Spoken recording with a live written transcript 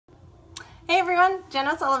Hey everyone, Jen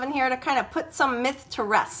O'Sullivan here to kind of put some myth to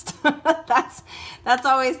rest. That's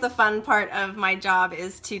always the fun part of my job,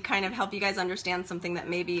 is to kind of help you guys understand something that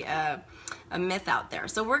may be a myth out there.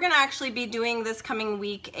 So we're going to actually be doing this coming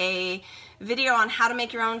week a video on how to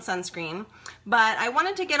make your own sunscreen, but I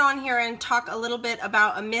wanted to get on here and talk a little bit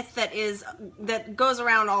about a myth that goes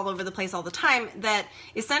around all over the place all the time, that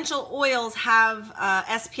essential oils have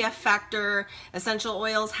SPF factor, essential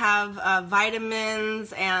oils have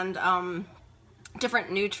vitamins and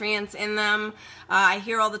different nutrients in them. I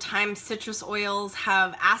hear all the time citrus oils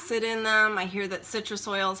have acid in them. I hear that citrus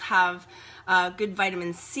oils have good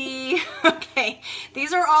vitamin C. Okay,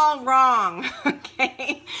 these are all wrong.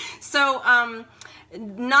 Okay, so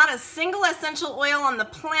not a single essential oil on the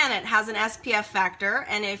planet has an SPF factor,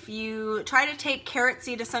 and if you try to take carrot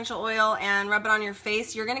seed essential oil and rub it on your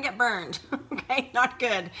face, you're gonna get burned. Okay, not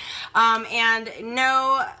good. And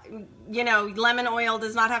no, lemon oil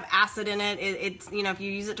does not have acid in it. It's, if you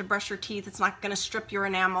use it to brush your teeth, it's not gonna strip your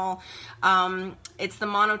enamel. It's the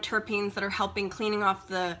monoterpenes that are helping cleaning off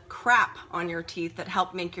the crap on your teeth that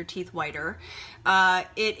help make your teeth whiter.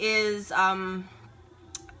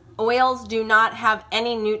 Oils do not have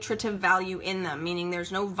any nutritive value in them, meaning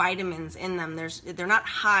there's no vitamins in them. They're not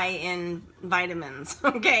high in vitamins,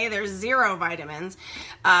 okay? There's zero vitamins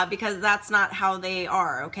because that's not how they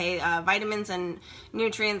are, okay? Vitamins and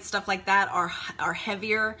nutrients, stuff like that are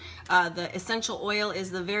heavier. The essential oil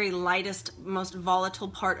is the very lightest, most volatile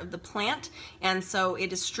part of the plant, and so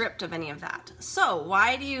it is stripped of any of that. So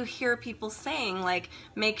why do you hear people saying, like,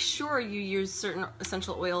 make sure you use certain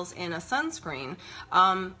essential oils in a sunscreen?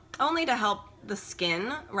 Only to help the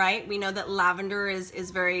skin, right? We know that lavender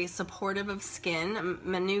is very supportive of skin.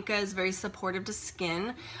 Manuka is very supportive to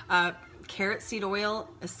skin. Carrot seed oil,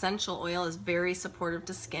 essential oil, is very supportive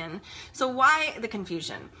to skin. So why the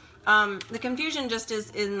confusion? The confusion just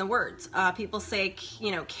is in the words. People say,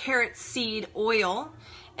 carrot seed oil,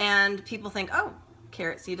 and people think, oh,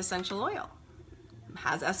 carrot seed essential oil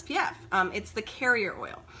has SPF. It's the carrier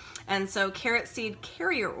oil. And so carrot seed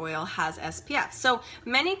carrier oil has SPF. So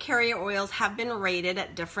many carrier oils have been rated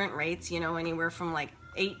at different rates, anywhere from like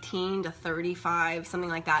 18 to 35, something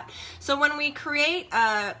like that. So when we create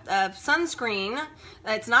a sunscreen,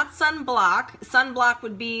 it's not sunblock. Sunblock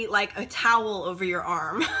would be like a towel over your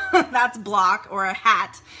arm. That's block, or a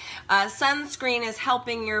hat. Sunscreen is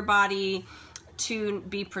helping your body to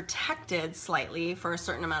be protected slightly for a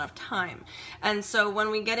certain amount of time. And so when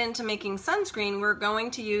we get into making sunscreen, we're going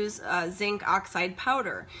to use zinc oxide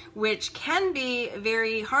powder, which can be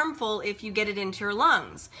very harmful if you get it into your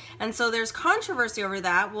lungs. And so there's controversy over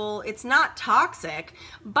that. Well, it's not toxic,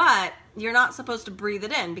 but you're not supposed to breathe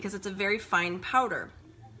it in because it's a very fine powder.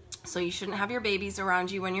 So you shouldn't have your babies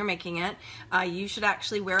around you when you're making it. You should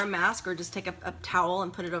actually wear a mask or just take a towel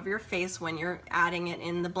and put it over your face when you're adding it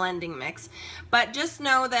in the blending mix. But just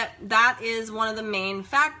know that that is one of the main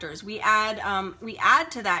factors. We add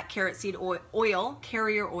to that carrot seed oil,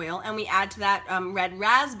 carrier oil, and we add to that red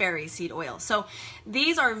raspberry seed oil. So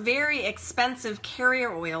these are very expensive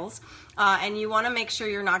carrier oils. And you want to make sure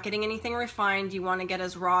you're not getting anything refined. You want to get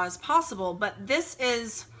as raw as possible. But this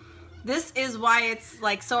is why it's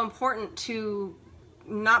like so important to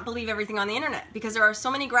not believe everything on the internet, because there are so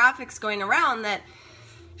many graphics going around that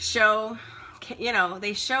show,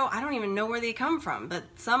 they show, I don't even know where they come from, but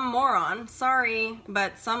some moron, sorry,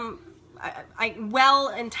 but some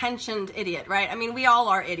well-intentioned idiot, right? I mean, we all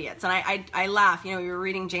are idiots, and I laugh. We were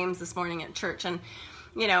reading James this morning at church, and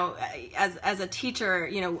as a teacher,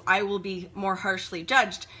 I will be more harshly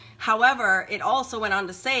judged. However, it also went on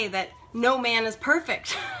to say that no man is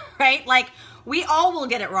perfect, right? Like, we all will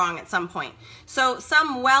get it wrong at some point. So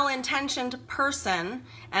some well-intentioned person,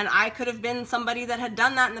 and I could have been somebody that had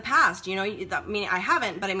done that in the past, I mean, I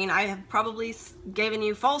haven't, but I mean, I have probably given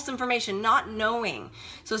you false information, not knowing.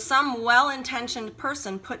 So some well-intentioned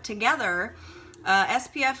person put together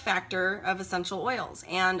SPF factor of essential oils,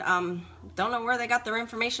 and don't know where they got their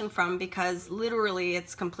information from, because literally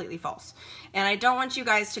it's completely false. And I don't want you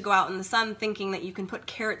guys to go out in the sun thinking that you can put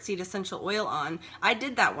carrot seed essential oil on. I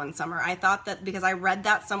did that one summer. I thought that because I read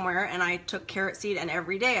that somewhere, and I took carrot seed, and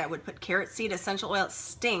every day I would put carrot seed essential oil. It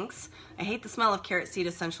stinks. I hate the smell of carrot seed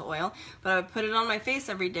essential oil, but I would put it on my face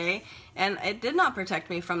every day, and it did not protect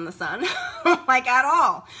me from the sun, like at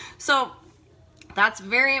all. So that's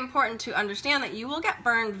very important to understand, that you will get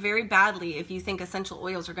burned very badly if you think essential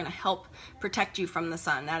oils are going to help protect you from the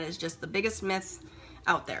sun. That is just the biggest myth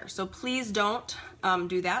out there. So please don't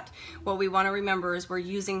do that. What we want to remember is we're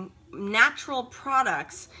using natural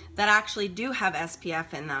products that actually do have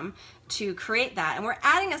SPF in them to create that, and we're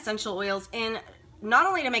adding essential oils in not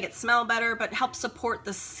only to make it smell better, but help support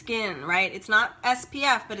the skin, right? It's not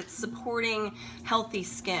SPF, but it's supporting healthy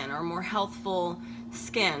skin or more healthful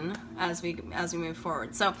skin as we move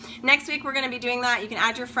forward. So next week we're going to be doing that. You can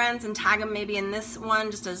add your friends and tag them maybe in this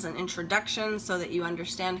one just as an introduction so that you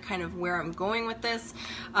understand kind of where I'm going with this.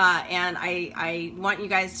 And I want you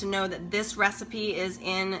guys to know that this recipe is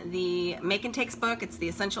in the Make and Takes book. It's the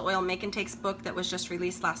Essential Oil Make and Takes book that was just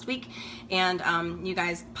released last week, and you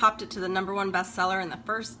guys popped it to the #1 bestseller in the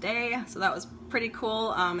first day, so that was pretty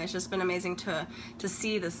cool. It's just been amazing to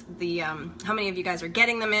see this, how many of you guys are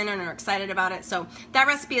getting them in and are excited about it. So that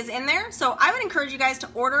recipe is in there. So I would encourage you guys to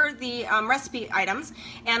order the recipe items,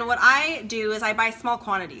 and what I do is I buy small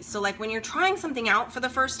quantities. So like when you're trying something out for the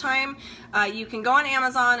first time, you can go on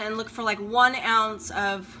Amazon and look for like 1 ounce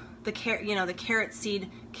of the carrot seed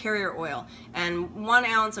carrier oil and 1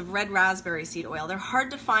 ounce of red raspberry seed oil. They're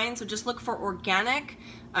hard to find, so just look for organic,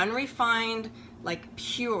 unrefined, like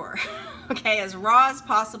pure, okay, as raw as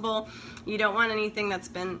possible. You don't want anything that's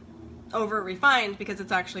been over refined because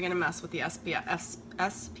it's actually going to mess with the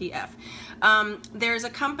SPF. There's a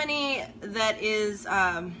company that is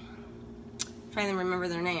trying to remember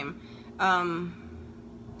their name,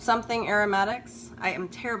 something aromatics. I am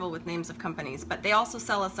terrible with names of companies, but they also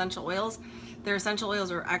sell essential oils. Their essential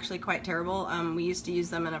oils are actually quite terrible. We used to use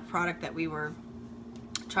them in a product that we were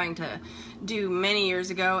trying to do many years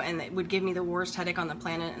ago, and it would give me the worst headache on the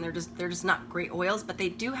planet, and they're just not great oils, but they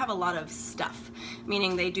do have a lot of stuff,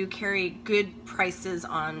 meaning they do carry good prices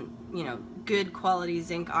on, you know, good quality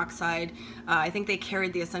zinc oxide. I think they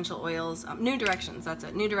carried the essential oils, New Directions, that's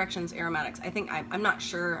it, New Directions Aromatics. I think, I'm not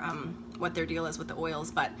sure what their deal is with the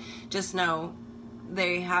oils, but just know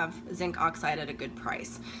they have zinc oxide at a good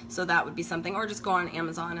price. So that would be something, or just go on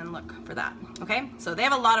Amazon and look for that, okay? So they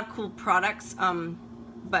have a lot of cool products,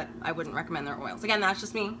 but I wouldn't recommend their oils. Again, that's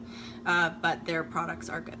just me, but their products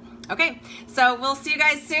are good. Okay, so we'll see you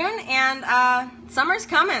guys soon, and summer's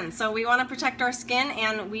coming, so we want to protect our skin,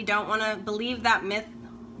 and we don't want to believe that myth.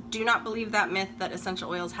 Do not believe that myth that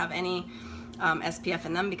essential oils have any SPF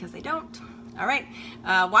in them, because they don't. All right,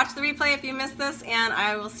 watch the replay if you missed this, and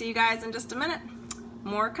I will see you guys in just a minute.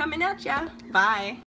 More coming at ya. Bye.